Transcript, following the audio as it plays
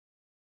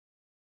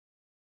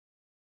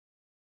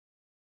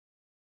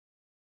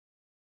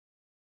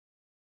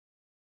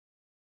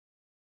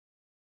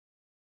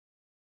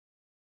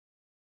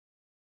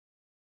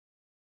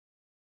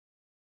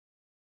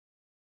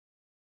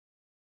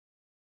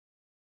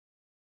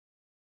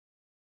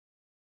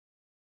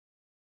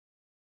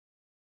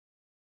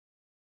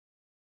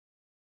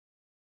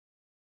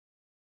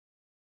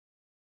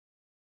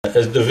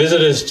The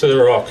visitors to the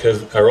rock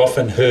are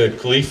often heard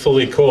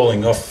gleefully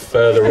calling off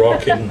the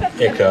rock in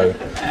echo.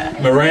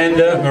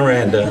 Miranda,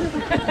 Miranda.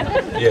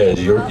 Yes,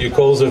 your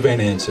calls have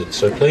been answered.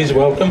 So please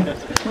welcome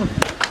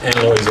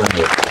Anne-Louise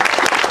Lambert.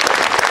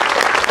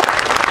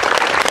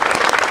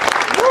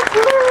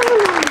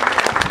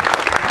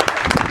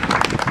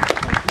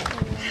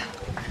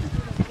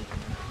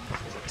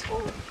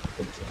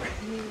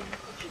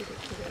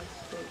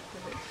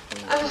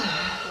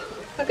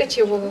 Look at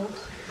you all.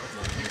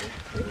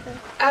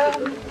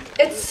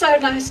 It's so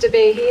nice to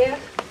be here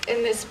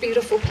in this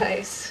beautiful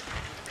place.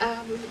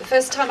 The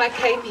first time I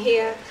came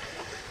here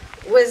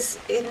was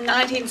in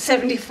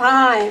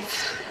 1975,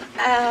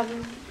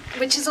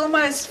 which is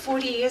almost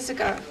 40 years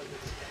ago.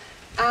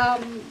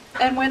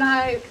 And when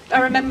I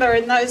remember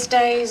in those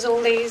days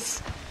all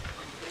these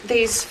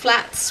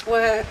flats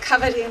were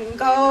covered in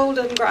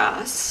golden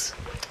grass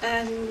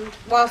and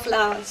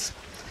wildflowers.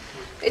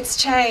 It's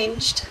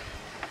changed.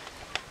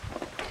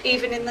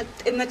 Even in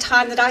the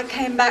time that I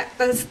came back,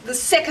 the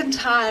second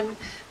time,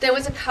 there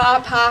was a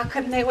car park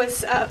and there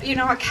was, a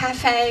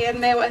cafe,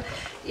 and there were,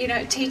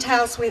 tea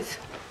towels with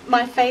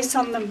my face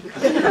on them.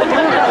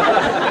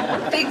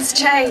 Things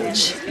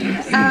change.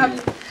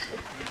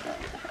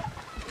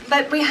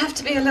 But we have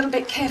to be a little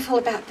bit careful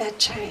about that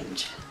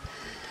change.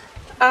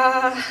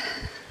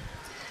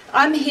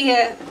 I'm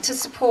here to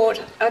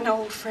support an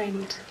old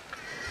friend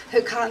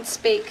who can't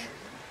speak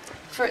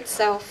for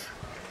itself.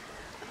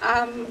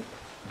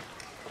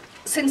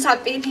 Since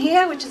I've been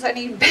here, which has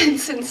only been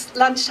since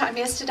lunchtime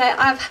yesterday,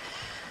 I've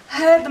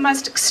heard the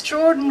most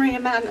extraordinary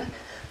amount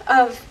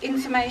of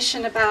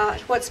information about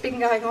what's been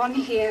going on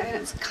here, and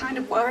it's kind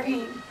of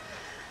worrying.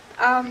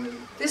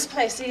 This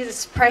place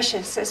is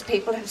precious, as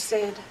people have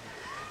said,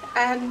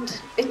 and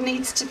it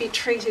needs to be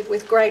treated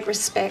with great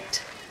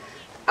respect.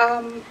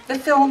 The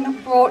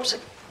film brought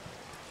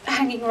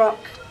Hanging Rock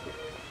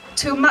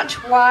to a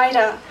much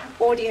wider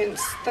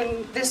audience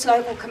than this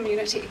local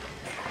community.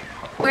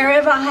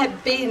 Wherever I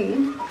have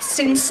been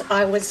since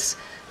I was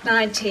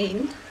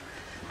 19,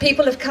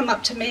 people have come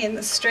up to me in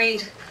the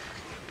street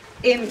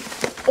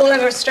all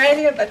over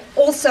Australia, but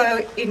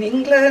also in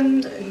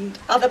England and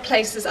other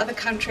places, other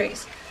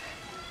countries,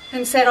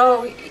 and said,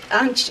 "Oh,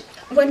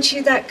 weren't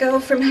you that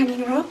girl from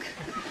Hanging Rock?"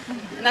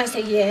 And I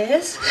say,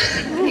 "Yes,"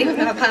 even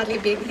though I've hardly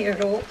been here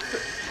at all.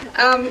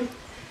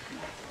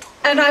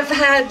 And I've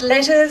had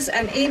letters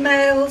and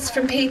emails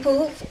from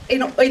people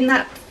in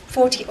that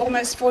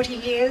almost 40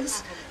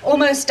 years,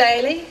 almost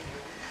daily.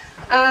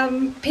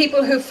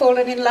 People who've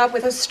fallen in love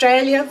with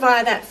Australia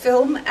via that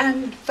film,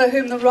 and for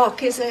whom the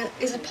Rock is a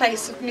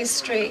place of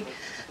mystery,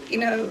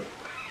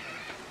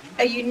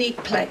 a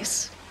unique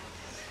place.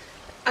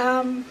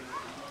 I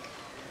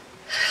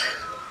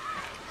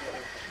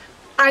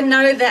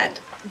know that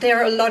there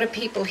are a lot of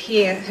people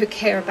here who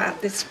care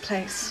about this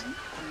place,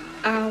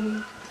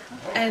 and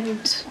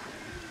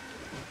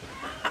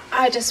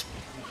I just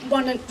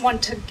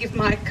want to give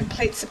my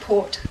complete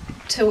support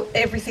to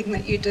everything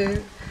that you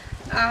do.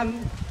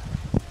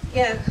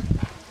 Yeah,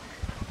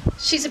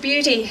 she's a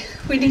beauty.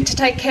 We need to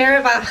take care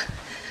of her.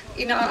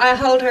 I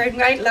hold her in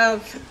great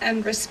love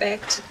and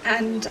respect,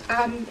 and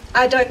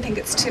I don't think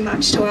it's too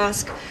much to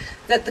ask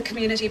that the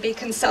community be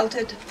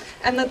consulted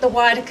and that the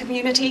wider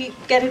community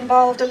get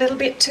involved a little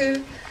bit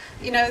too.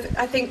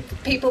 I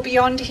think people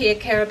beyond here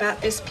care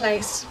about this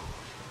place.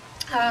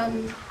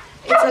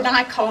 It's an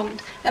icon,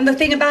 and the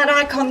thing about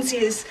icons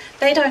is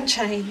they don't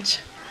change.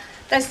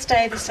 They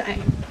stay the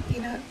same,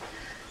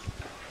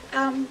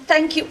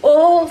 Thank you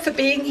all for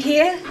being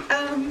here,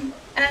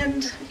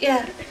 and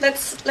yeah,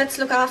 let's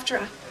look after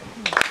her.